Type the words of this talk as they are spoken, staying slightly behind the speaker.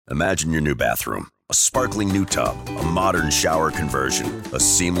Imagine your new bathroom. A sparkling new tub, a modern shower conversion, a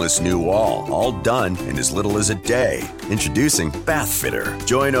seamless new wall, all done in as little as a day. Introducing Bath Fitter.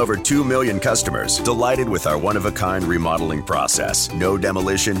 Join over 2 million customers delighted with our one-of-a-kind remodeling process. No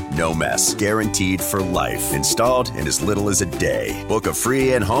demolition, no mess. Guaranteed for life. Installed in as little as a day. Book a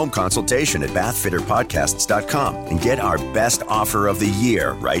free in-home consultation at bathfitterpodcasts.com and get our best offer of the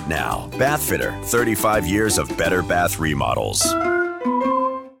year right now. Bath Fitter, 35 years of better bath remodels.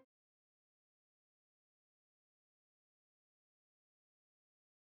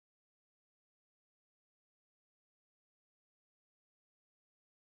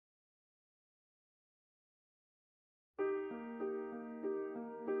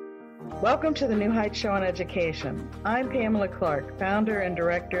 Welcome to the New Heights Show on Education. I'm Pamela Clark, founder and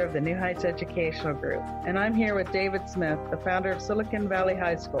director of the New Heights Educational Group, and I'm here with David Smith, the founder of Silicon Valley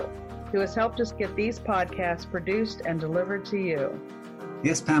High School, who has helped us get these podcasts produced and delivered to you.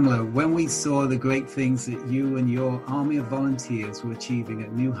 Yes, Pamela, when we saw the great things that you and your army of volunteers were achieving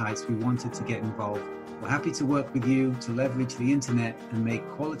at New Heights, we wanted to get involved. We're happy to work with you to leverage the internet and make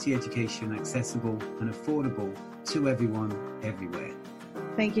quality education accessible and affordable to everyone, everywhere.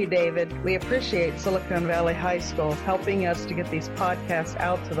 Thank you, David. We appreciate Silicon Valley High School helping us to get these podcasts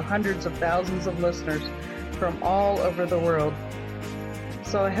out to the hundreds of thousands of listeners from all over the world.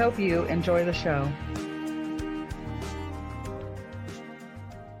 So I hope you enjoy the show.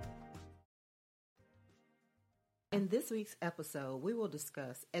 In this week's episode, we will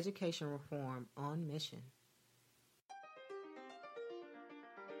discuss education reform on mission.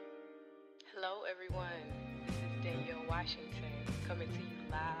 Hello, everyone. This is Danielle Washington coming to you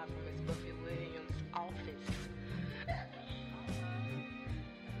live from Ms. Buffie Williams' office.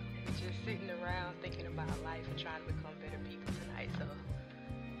 We're just sitting around thinking about life and trying to become better people tonight, so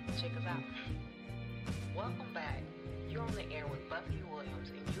check us out. Welcome back. You're on the air with Buffie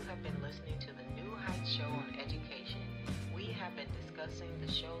Williams, and you have been listening to the New Heights Show on Education. We have been discussing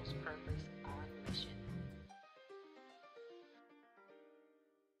the show's purpose on mission.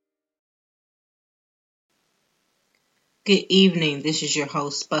 Good evening. This is your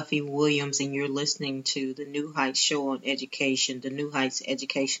host, Buffie Williams, and you're listening to the New Heights Show on Education, the New Heights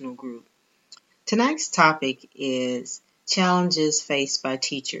Educational Group. Tonight's topic is challenges faced by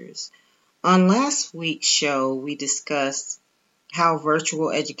teachers. On last week's show, we discussed how virtual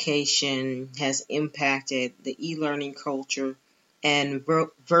education has impacted the e-learning culture and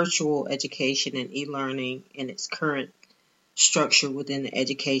virtual education and e-learning in its current structure within the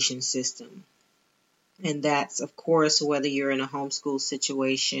education system. And that's, of course, whether you're in a homeschool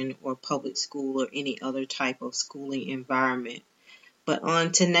situation or public school or any other type of schooling environment. But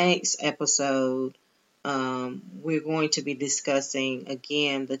on tonight's episode, we're going to be discussing,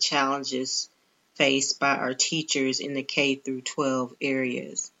 again, the challenges faced by our teachers in the K-12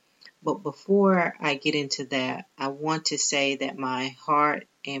 areas. But before I get into that, I want to say that my heart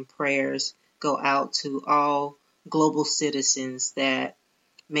and prayers go out to all global citizens that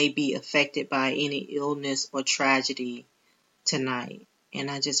may be affected by any illness or tragedy tonight.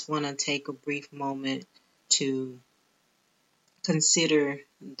 And I just want to take a brief moment to consider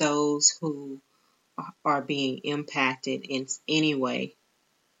those who are being impacted in any way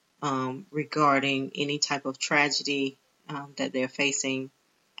regarding any type of tragedy that they're facing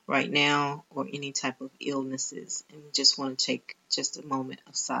right now or any type of illnesses. And we just want to take just a moment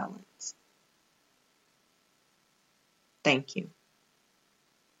of silence. Thank you.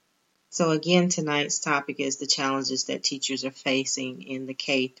 So again, tonight's topic is the challenges that teachers are facing in the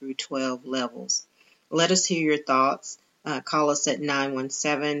K-12 levels. Let us hear your thoughts. Call us at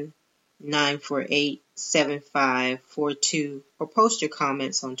 917-948-7542 or post your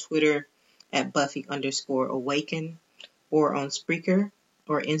comments on Twitter at Buffy_Awaken or on Spreaker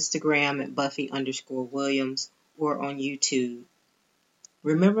or Instagram at Buffy_Williams or on YouTube.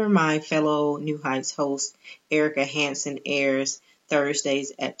 Remember, my fellow New Heights host Erica Hansen airs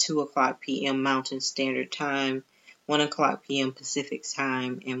Thursdays at 2 o'clock p.m. Mountain Standard Time, 1 o'clock p.m. Pacific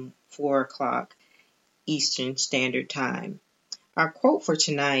Time, and 4 o'clock Eastern Standard Time. Our quote for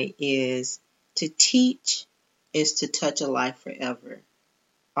tonight is, "To teach is to touch a life forever."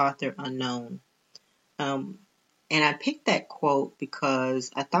 Author unknown. And I picked that quote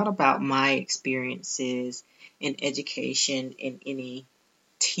because I thought about my experiences in education and any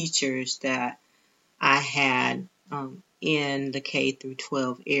teachers that I had in the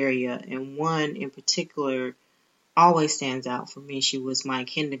K-12 area, and one in particular always stands out for me. She was my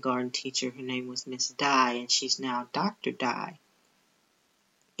kindergarten teacher. Her name was Miss Dye, and she's now Dr. Dye.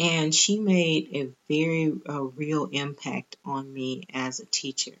 And she made a very real impact on me as a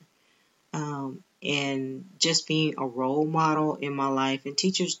teacher. and just being a role model in my life. And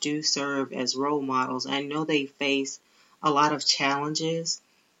teachers do serve as role models. I know they face a lot of challenges,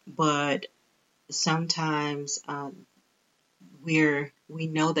 but sometimes we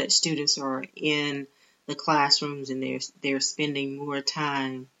know that students are in the classrooms and they're spending more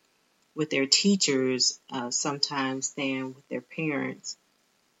time with their teachers sometimes than with their parents.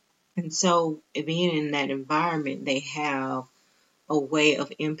 And so being in that environment, they have a way of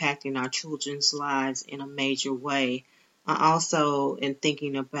impacting our children's lives in a major way. I also, in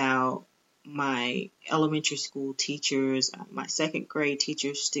thinking about my elementary school teachers, my second grade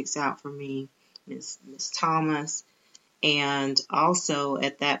teacher sticks out for me, Miss Thomas. And also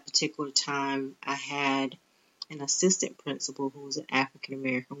at that particular time, I had an assistant principal who was an African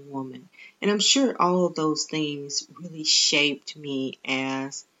American woman. And I'm sure all of those things really shaped me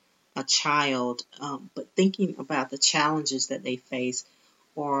as a child. But thinking about the challenges that they face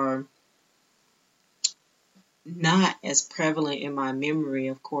are not as prevalent in my memory.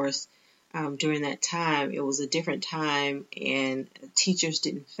 Of course, during that time, it was a different time, and teachers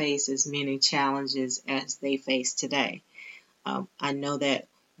didn't face as many challenges as they face today. I know that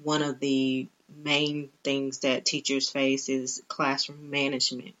one of the main things that teachers face is classroom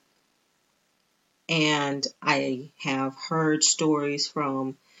management. And I have heard stories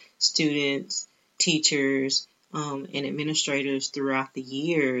from students, teachers, and administrators throughout the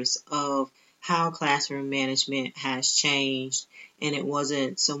years of how classroom management has changed, and it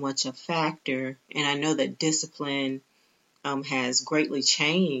wasn't so much a factor. And I know that discipline has greatly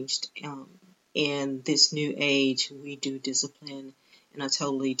changed. In this new age, we do discipline in a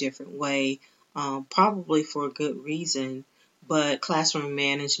totally different way, probably for a good reason, but classroom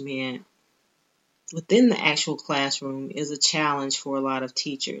management within the actual classroom is a challenge for a lot of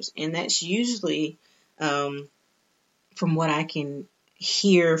teachers. And that's usually, from what I can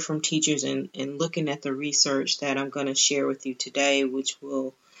hear from teachers and looking at the research that I'm going to share with you today, which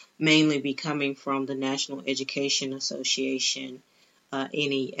will mainly be coming from the National Education Association,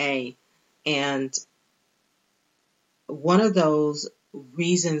 NEA. And one of those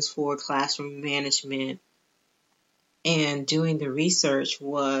reasons for classroom management and doing the research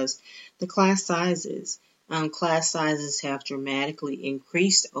was the class sizes. Class sizes have dramatically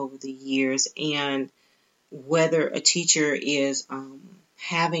increased over the years, and whether a teacher is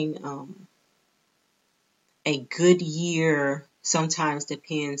having a good year sometimes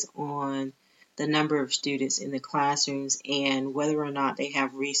depends on the number of students in the classrooms and whether or not they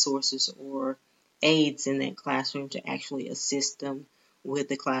have resources or aides in that classroom to actually assist them with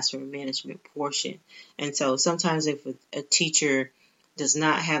the classroom management portion. And so sometimes if a teacher does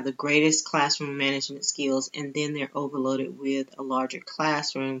not have the greatest classroom management skills and then they're overloaded with a larger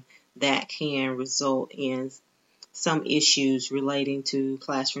classroom, that can result in some issues relating to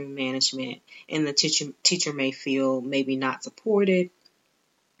classroom management, and the teacher may feel maybe not supported,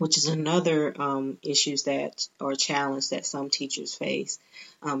 which is another issues that or challenge that some teachers face,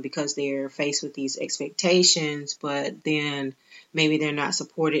 because they're faced with these expectations, but then maybe they're not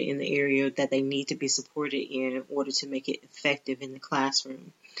supported in the area that they need to be supported in order to make it effective in the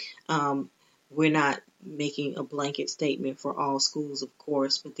classroom. We're not making a blanket statement for all schools, of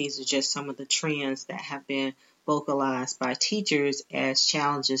course, but these are just some of the trends that have been vocalized by teachers as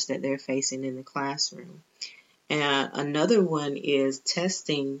challenges that they're facing in the classroom. And another one is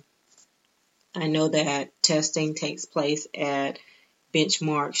testing. I know that testing takes place at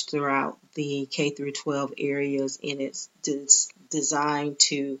benchmarks throughout the K-12 areas, and it's designed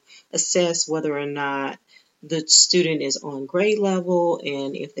to assess whether or not the student is on grade level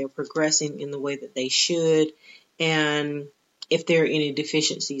and if they're progressing in the way that they should, and if there are any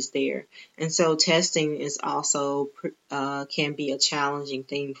deficiencies there. And so testing is also can be a challenging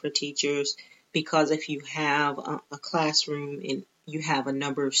thing for teachers, because if you have a classroom and you have a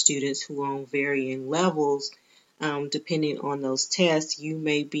number of students who are on varying levels, depending on those tests, you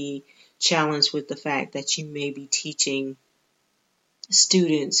may be challenged with the fact that you may be teaching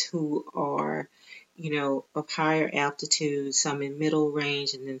students who are, of higher altitude, some in middle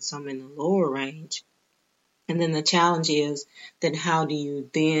range and then some in the lower range. And then the challenge is, then how do you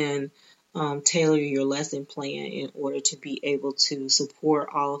then tailor your lesson plan in order to be able to support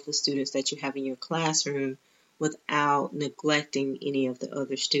all of the students that you have in your classroom without neglecting any of the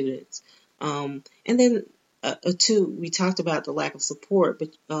other students. And then, we talked about the lack of support,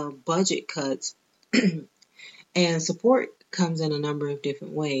 but budget cuts. And support comes in a number of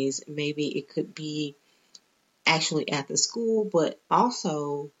different ways. Maybe it could be actually at the school, but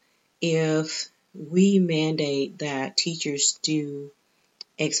also if we mandate that teachers do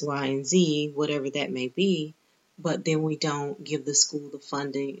X, Y, and Z, whatever that may be, but then we don't give the school the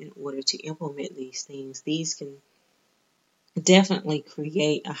funding in order to implement these things. These can definitely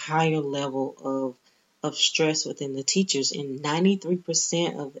create a higher level of stress within the teachers. And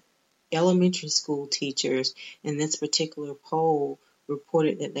 93% of elementary school teachers in this particular poll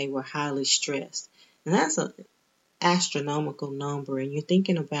reported that they were highly stressed. And that's an astronomical number. And you're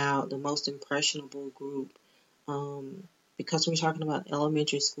thinking about the most impressionable group, because we're talking about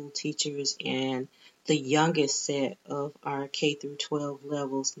elementary school teachers and the youngest set of our K through 12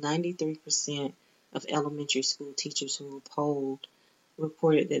 levels. 93% of elementary school teachers who were polled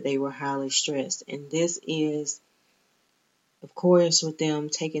reported that they were highly stressed. And this is, of course, with them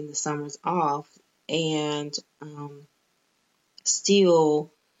taking the summers off and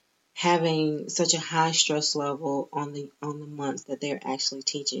still having such a high stress level on the months that they're actually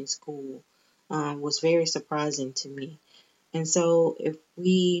teaching school, was very surprising to me. And so if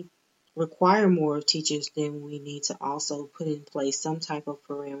we require more teachers, then we need to also put in place some type of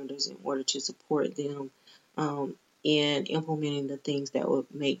parameters in order to support them in implementing the things that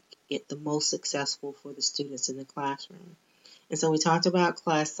would make it the most successful for the students in the classroom. And so we talked about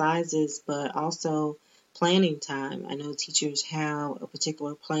class sizes, but also planning time. I know teachers have a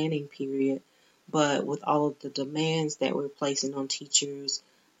particular planning period, but with all of the demands that we're placing on teachers,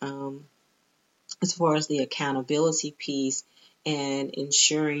 as far as the accountability piece and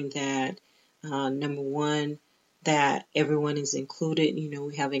ensuring that, number one, that everyone is included.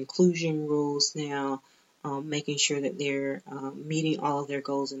 We have inclusion rules now, making sure that they're meeting all of their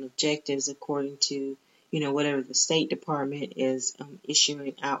goals and objectives according to, whatever the State Department is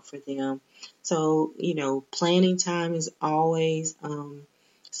issuing out for them. So, planning time is always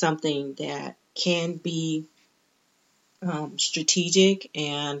something that can be strategic,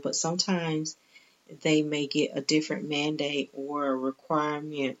 but sometimes they may get a different mandate or a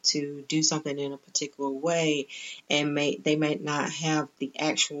requirement to do something in a particular way, and they may not have the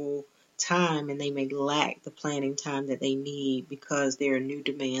actual time, and they may lack the planning time that they need because there are new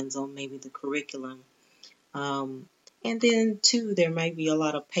demands on maybe the curriculum. And then, too, there may be a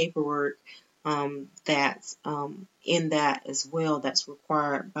lot of paperwork that's in that as well that's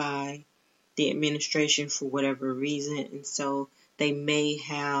required by the administration for whatever reason, and so they may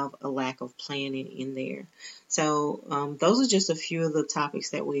have a lack of planning in there. So those are just a few of the topics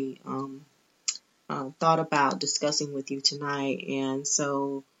that we thought about discussing with you tonight. And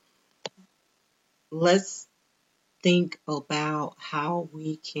so let's think about how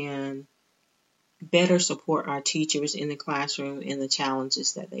we can better support our teachers in the classroom and the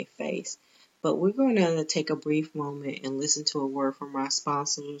challenges that they face. But we're going to take a brief moment and listen to a word from our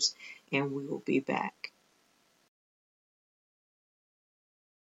sponsors, and we will be back.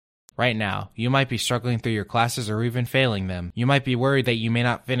 Right now, you might be struggling through your classes or even failing them. You might be worried that you may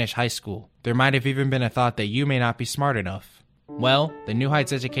not finish high school. There might have even been a thought that you may not be smart enough. Well, the New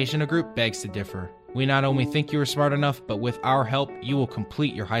Heights Educational Group begs to differ. We not only think you are smart enough, but with our help, you will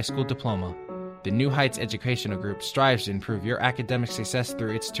complete your high school diploma. The New Heights Educational Group strives to improve your academic success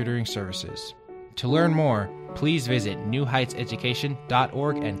through its tutoring services. To learn more, please visit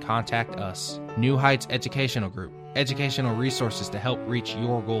newheightseducation.org and contact us. New Heights Educational Group, educational resources to help reach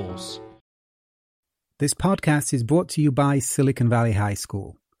your goals. This podcast is brought to you by Silicon Valley High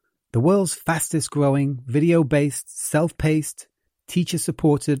School, the world's fastest growing, video-based, self-paced,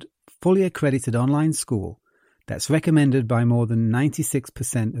 teacher-supported, fully accredited online school that's recommended by more than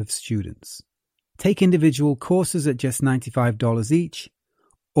 96% of students. Take individual courses at just $95 each,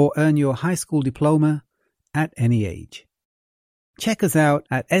 or earn your high school diploma at any age. Check us out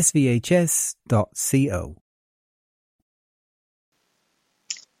at svhs.co.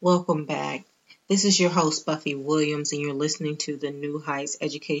 Welcome back. This is your host, Buffie Williams, and you're listening to the New Heights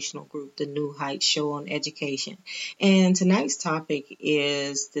Educational Group, the New Heights Show on Education. And tonight's topic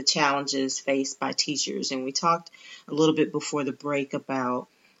is the challenges faced by teachers. And we talked a little bit before the break about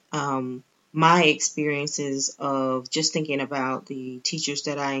my experiences of just thinking about the teachers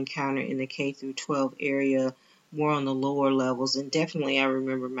that I encountered in the K through 12 area, more on the lower levels. And definitely I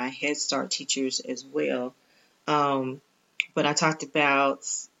remember my Head Start teachers as well. But I talked about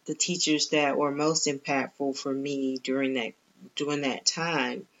the teachers that were most impactful for me during that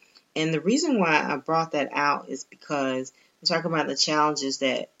time. And the reason why I brought that out is because we talk about the challenges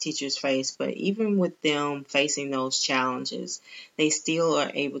that teachers face, but even with them facing those challenges, they still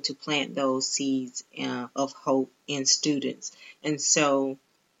are able to plant those seeds of hope in students. And so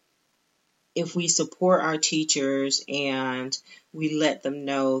if we support our teachers and we let them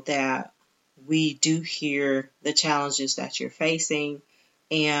know that we do hear the challenges that you're facing,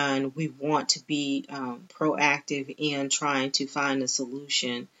 and we want to be proactive in trying to find a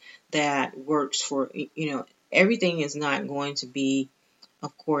solution that works for, everything is not going to be,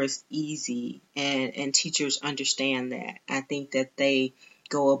 of course, easy, and teachers understand that. I think that they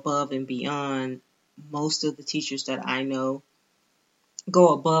go above and beyond. Most of the teachers that I know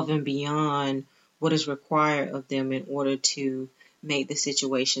go above and beyond what is required of them in order to make the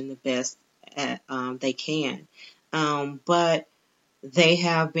situation the best they can. But they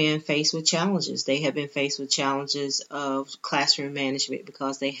have been faced with challenges. They have been faced with challenges of classroom management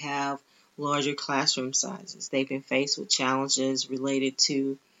because they have larger classroom sizes. They've been faced with challenges related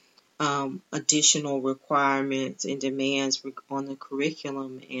to additional requirements and demands on the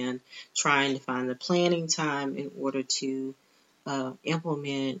curriculum, and trying to find the planning time in order to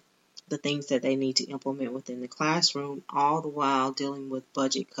implement the things that they need to implement within the classroom, all the while dealing with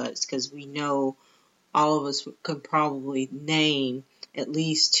budget cuts, because we know all of us could probably name at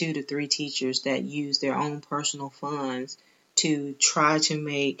least 2 to 3 teachers that use their own personal funds to try to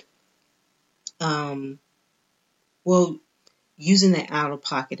make, using the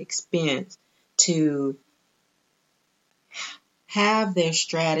out-of-pocket expense to have their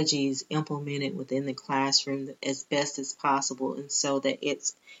strategies implemented within the classroom as best as possible, and so that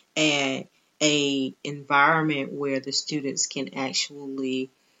it's a environment where the students can actually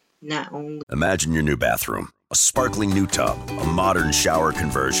not only... Imagine your new bathroom. A sparkling new tub, a modern shower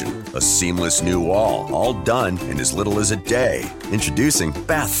conversion, a seamless new wall, all done in as little as a day. Introducing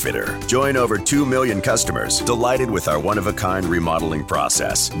Bath Fitter. Join over 2 million customers delighted with our one-of-a-kind remodeling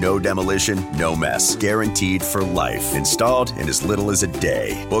process. No demolition, no mess. Guaranteed for life. Installed in as little as a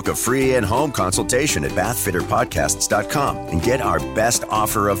day. Book a free in-home consultation at bathfitterpodcasts.com and get our best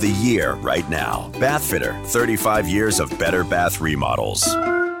offer of the year right now. Bath Fitter, 35 years of better bath remodels.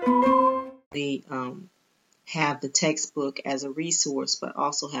 Have the textbook as a resource, but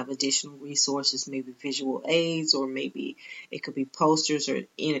also have additional resources, maybe visual aids, or maybe it could be posters or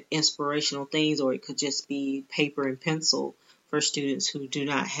inspirational things, or it could just be paper and pencil for students who do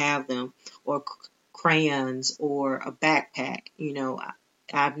not have them, or crayons, or a backpack.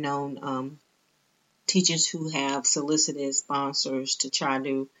 I've known teachers who have solicited sponsors to try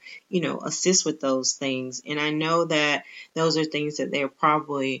to, assist with those things. And I know that those are things that they're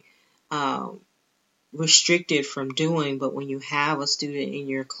probably restricted from doing, but when you have a student in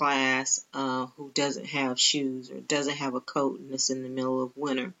your class who doesn't have shoes, or doesn't have a coat and it's in the middle of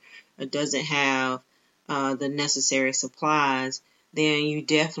winter, or doesn't have the necessary supplies, then you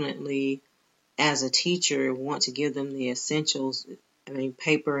definitely, as a teacher, want to give them the essentials. I mean,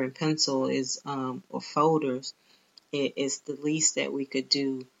 paper and pencil is, or folders, it's the least that we could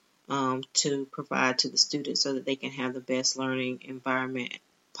do to provide to the students so that they can have the best learning environment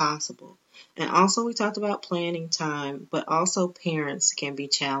possible. And also, we talked about planning time, but also parents can be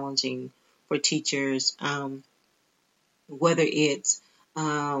challenging for teachers, whether it's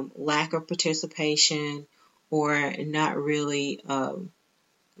lack of participation, or not really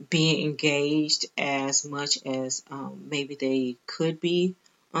being engaged as much as maybe they could be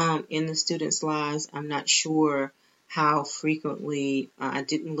in the students' lives. I'm not sure how frequently, I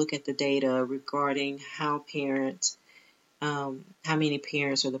didn't look at the data regarding how many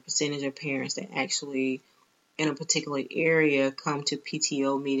parents, or the percentage of parents that actually in a particular area come to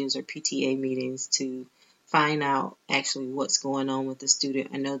PTO meetings or PTA meetings to find out actually what's going on with the student.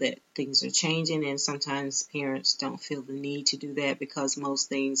 I know that things are changing, and sometimes parents don't feel the need to do that because most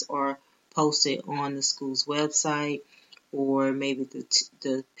things are posted on the school's website, or maybe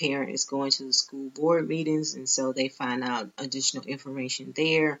the parent is going to the school board meetings, and so they find out additional information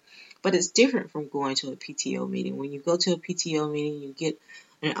there. But it's different from going to a PTO meeting. When you go to a PTO meeting, you get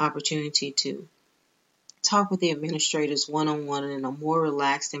an opportunity to talk with the administrators one-on-one in a more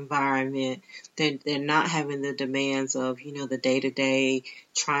relaxed environment. They're not having the demands of, the day-to-day,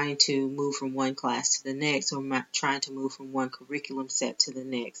 trying to move from one class to the next, or trying to move from one curriculum set to the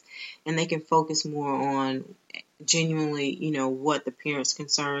next. And they can focus more on genuinely, what the parents'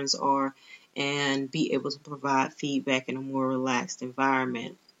 concerns are, and be able to provide feedback in a more relaxed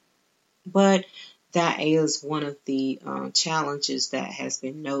environment. But that is one of the challenges that has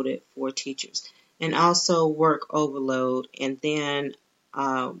been noted for teachers. And also work overload. And then,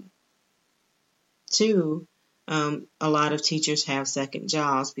 a lot of teachers have second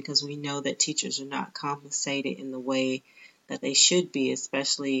jobs, because we know that teachers are not compensated in the way that they should be,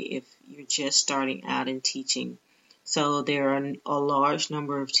 especially if you're just starting out in teaching. So there are a large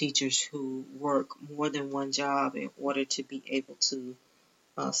number of teachers who work more than one job in order to be able to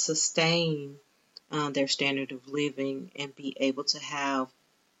sustain their standard of living, and be able to have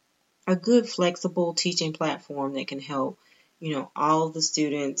a good flexible teaching platform that can help, all the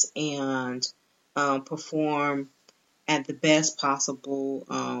students, and perform at the best possible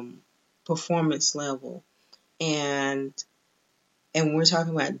performance level. And we're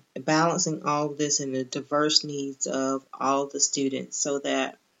talking about balancing all of this and the diverse needs of all the students so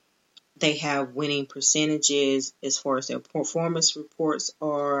that they have winning percentages as far as their performance reports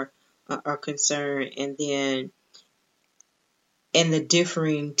are concerned, and then and the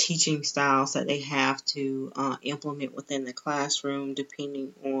differing teaching styles that they have to implement within the classroom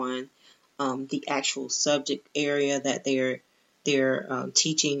depending on the actual subject area that they're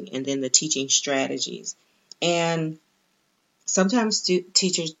teaching, and then the teaching strategies. And sometimes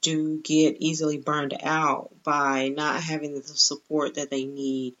teachers do get easily burned out by not having the support that they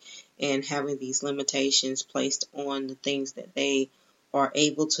need and having these limitations placed on the things that they are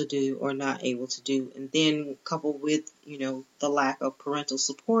able to do or not able to do. And then coupled with, the lack of parental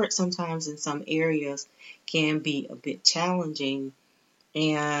support sometimes in some areas can be a bit challenging,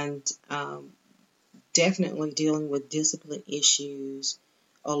 and definitely dealing with discipline issues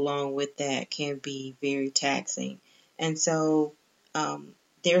along with that can be very taxing. And so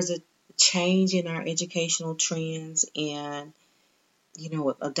there's a change in our educational trends and,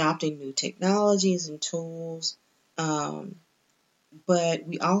 adopting new technologies and tools. But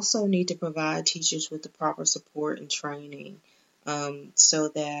we also need to provide teachers with the proper support and training so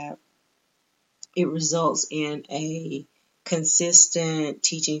that it results in a consistent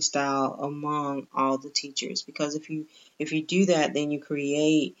teaching style among all the teachers. Because if you do that, then you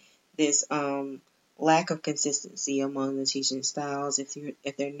create this lack of consistency among the teaching styles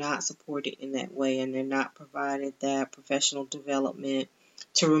if they're not supported in that way and they're not provided that professional development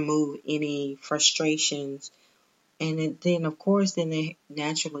to remove any frustrations. And then of course then they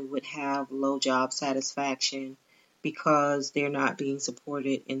naturally would have low job satisfaction because they're not being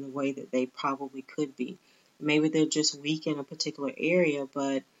supported in the way that they probably could be. Maybe they're just weak in a particular area,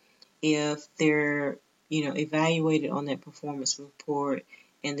 but if they're, evaluated on that performance report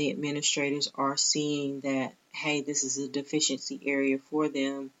and the administrators are seeing that, hey, this is a deficiency area for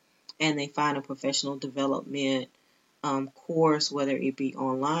them, and they find a professional development course, whether it be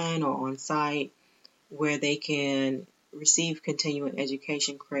online or on site, where they can receive continuing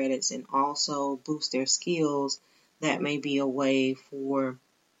education credits and also boost their skills, that may be a way for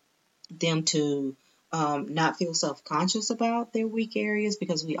them to not feel self-conscious about their weak areas,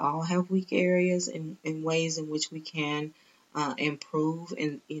 because we all have weak areas in ways in which we can improve.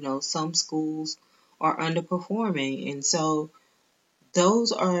 And, some schools are underperforming. And so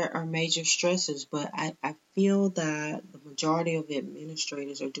those are major stressors. But I feel that the majority of the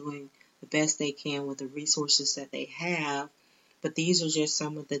administrators are doing the best they can with the resources that they have. But these are just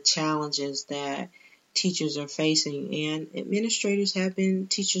some of the challenges that teachers are facing, and administrators have been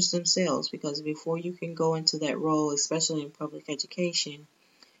teachers themselves, because before you can go into that role, especially in public education,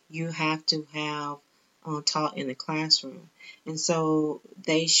 you have to have taught in the classroom. And so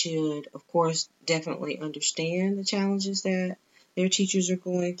they should, of course, definitely understand the challenges that their teachers are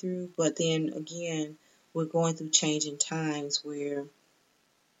going through. But then again, we're going through changing times where,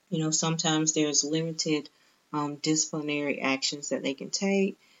 sometimes there's limited disciplinary actions that they can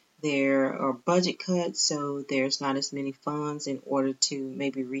take. There are budget cuts, so there's not as many funds in order to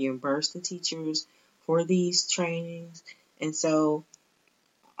maybe reimburse the teachers for these trainings. And so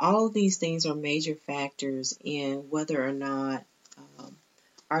all of these things are major factors in whether or not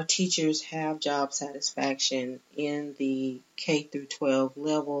our teachers have job satisfaction in the K through 12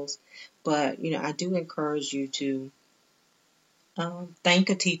 levels. But, I do encourage you to thank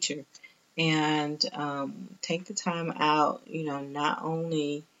a teacher and take the time out, not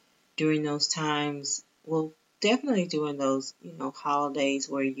only during those times, well, definitely during those, holidays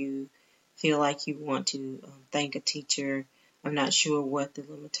where you feel like you want to thank a teacher. I'm not sure what the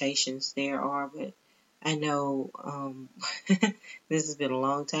limitations there are, but I know this has been a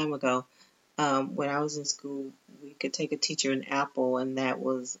long time ago. When I was in school, we could take a teacher an apple, and that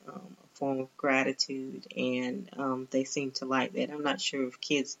was a form of gratitude, and they seem to like that. I'm not sure if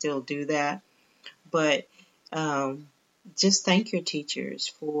kids still do that, but just thank your teachers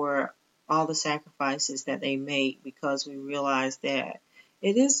for all the sacrifices that they make, because we realize that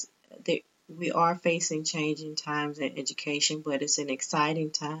we are facing changing times in education, but it's an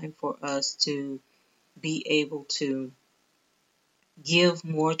exciting time for us to be able to give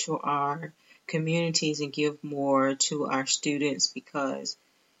more to our communities and give more to our students, because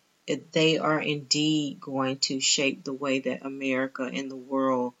they are indeed going to shape the way that America and the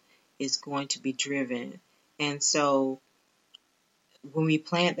world is going to be driven. And so when we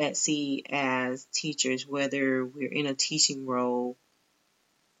plant that seed as teachers, whether we're in a teaching role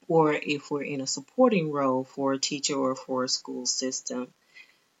or if we're in a supporting role for a teacher or for a school system,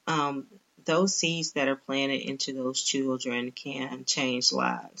 those seeds that are planted into those children can change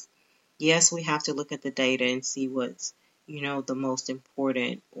lives. yes, we have to look at the data and see what's, the most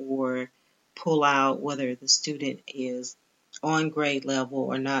important, or pull out whether the student is on grade level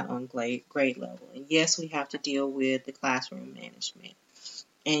or not on grade level. And yes, we have to deal with the classroom management.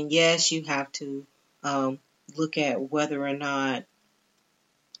 And yes, you have to look at whether or not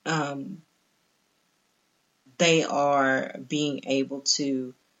they are being able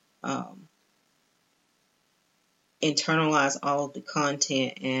to internalize all of the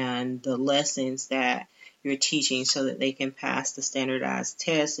content and the lessons that you're teaching so that they can pass the standardized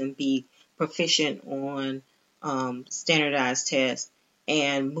tests and be proficient on standardized tests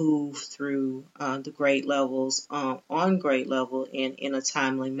and move through the grade levels on grade level in a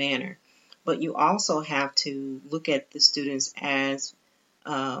timely manner. But you also have to look at the students as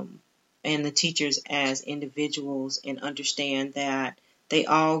and the teachers as individuals and understand that they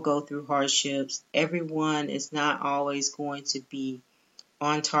all go through hardships. Everyone is not always going to be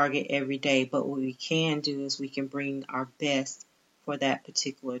on target every day, but what we can do is we can bring our best for that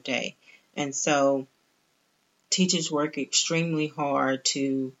particular day. And so teachers work extremely hard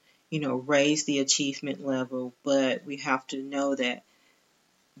to, raise the achievement level, but we have to know that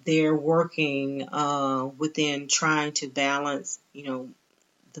they're working within trying to balance,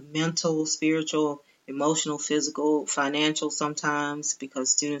 the mental, spiritual, emotional, physical, financial sometimes,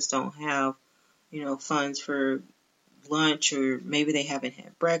 because students don't have, funds for lunch, or maybe they haven't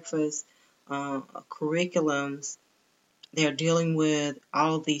had breakfast, curriculums. They're dealing with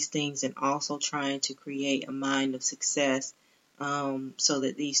all of these things and also trying to create a mind of success so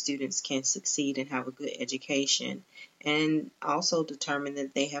that these students can succeed and have a good education, and also determine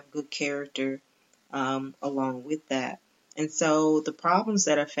that they have good character along with that. And so the problems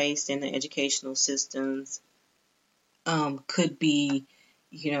that are faced in the educational systems could be,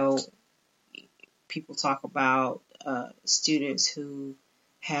 people talk about students who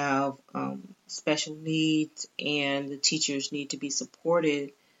have special needs, and the teachers need to be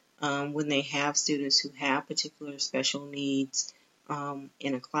supported when they have students who have particular special needs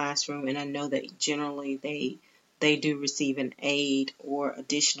in a classroom. And I know that generally they do receive an aid or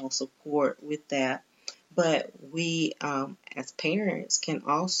additional support with that. But we, as parents, can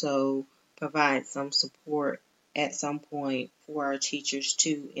also provide some support at some point for our teachers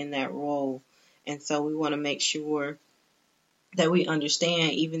too in that role. And so we want to make sure that we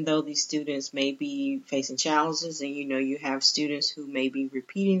understand, even though these students may be facing challenges, and you have students who may be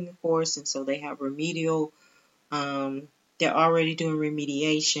repeating the course, and so they have remedial, they're already doing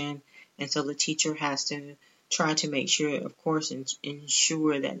remediation, and so the teacher has to try to make sure, of course,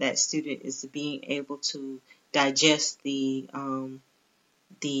 ensure that student is being able to digest the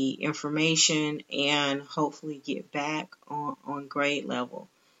information and hopefully get back on grade level.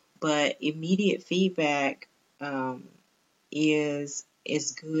 But immediate feedback is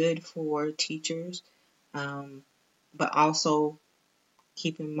good for teachers, but also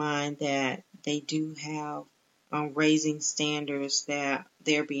keep in mind that they do have raising standards that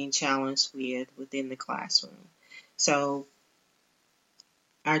they're being challenged with within the classroom. So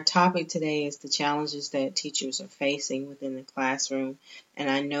our topic today is the challenges that teachers are facing within the classroom, and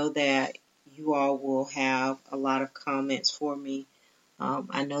I know that you all will have a lot of comments for me.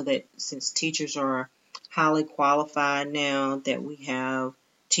 I know that since teachers are highly qualified now, that we have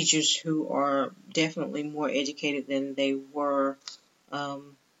teachers who are definitely more educated than they were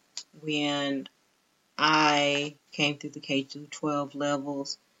when I came through the K-12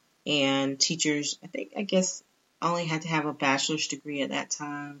 levels, and teachers, I guess, only had to have a bachelor's degree at that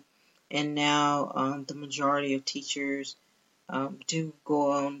time, and now the majority of teachers do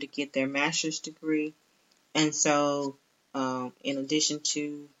go on to get their master's degree, and so in addition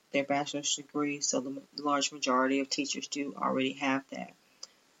to their bachelor's degree, so the large majority of teachers do already have that.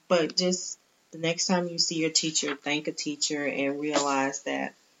 But just the next time you see your teacher, thank a teacher and realize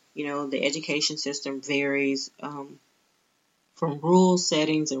that, the education system varies from rural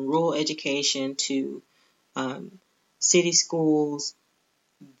settings and rural education to city schools.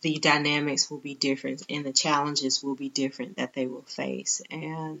 The dynamics will be different and the challenges will be different that they will face.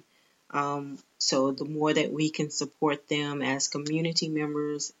 And so the more that we can support them as community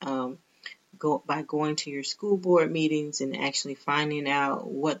members, by going to your school board meetings and actually finding out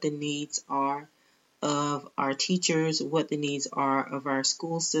what the needs are of our teachers, what the needs are of our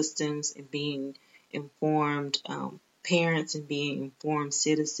school systems, and being informed parents and being informed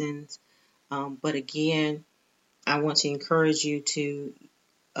citizens. But again, I want to encourage you to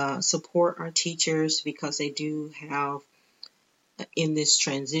support our teachers, because they do have, in this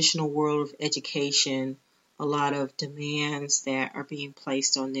transitional world of education, a lot of demands that are being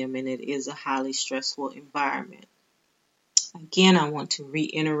placed on them, and it is a highly stressful environment. Again, I want to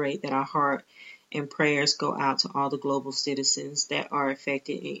reiterate that our heart and prayers go out to all the global citizens that are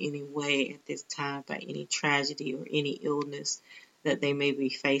affected in any way at this time by any tragedy or any illness that they may be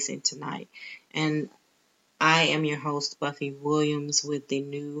facing tonight. And I am your host, Buffie Williams, with the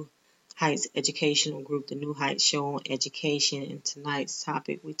New Heights Educational Group, the New Heights Show on Education. And tonight's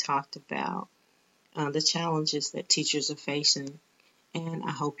topic, we talked about the challenges that teachers are facing, and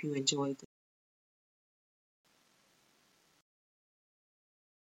I hope you enjoyed it.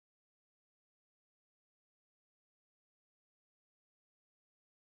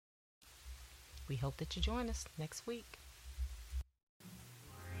 We hope that you join us next week.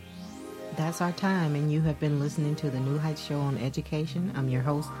 That's our time, and you have been listening to the New Heights Show on Education. I'm your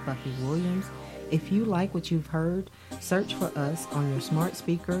host, Buffy Williams. If you like what you've heard, search for us on your smart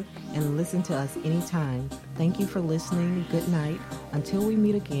speaker and listen to us anytime. Thank you for listening. Good night. Until we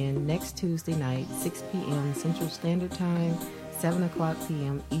meet again next Tuesday night, 6 p.m. Central Standard Time, 7 o'clock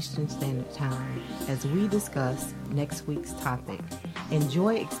p.m. Eastern Standard Time, as we discuss next week's topic.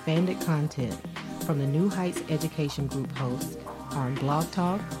 Enjoy expanded content from the New Heights Education Group hosts on Blog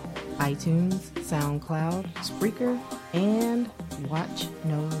Talk, iTunes, SoundCloud, Spreaker, and Watch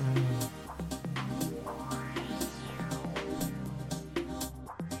No Learn.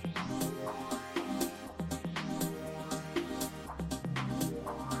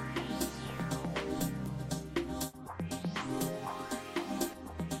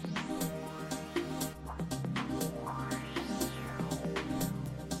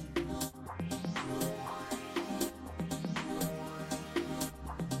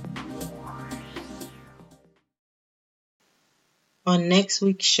 On next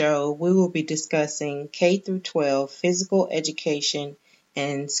week's show, we will be discussing K-12 physical education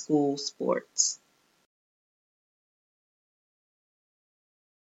and school sports.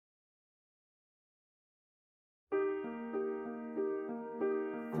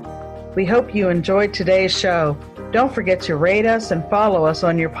 We hope you enjoyed today's show. Don't forget to rate us and follow us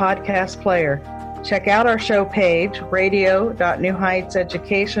on your podcast player. Check out our show page,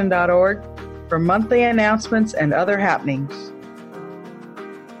 radio.newheightseducation.org, for monthly announcements and other happenings.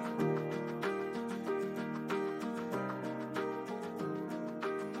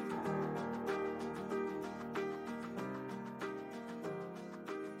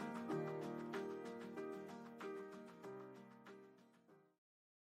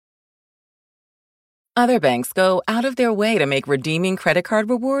 Other banks go out of their way to make redeeming credit card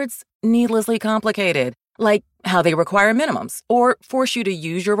rewards needlessly complicated, like how they require minimums or force you to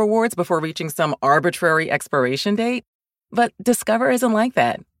use your rewards before reaching some arbitrary expiration date. But Discover isn't like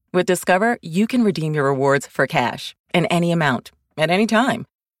that. With Discover, you can redeem your rewards for cash in any amount, at any time,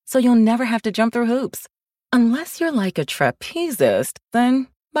 so you'll never have to jump through hoops. Unless you're like a trapezist, then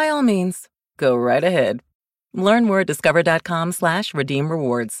by all means, go right ahead. Learn more at discover.com/redeem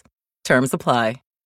rewards. Terms apply.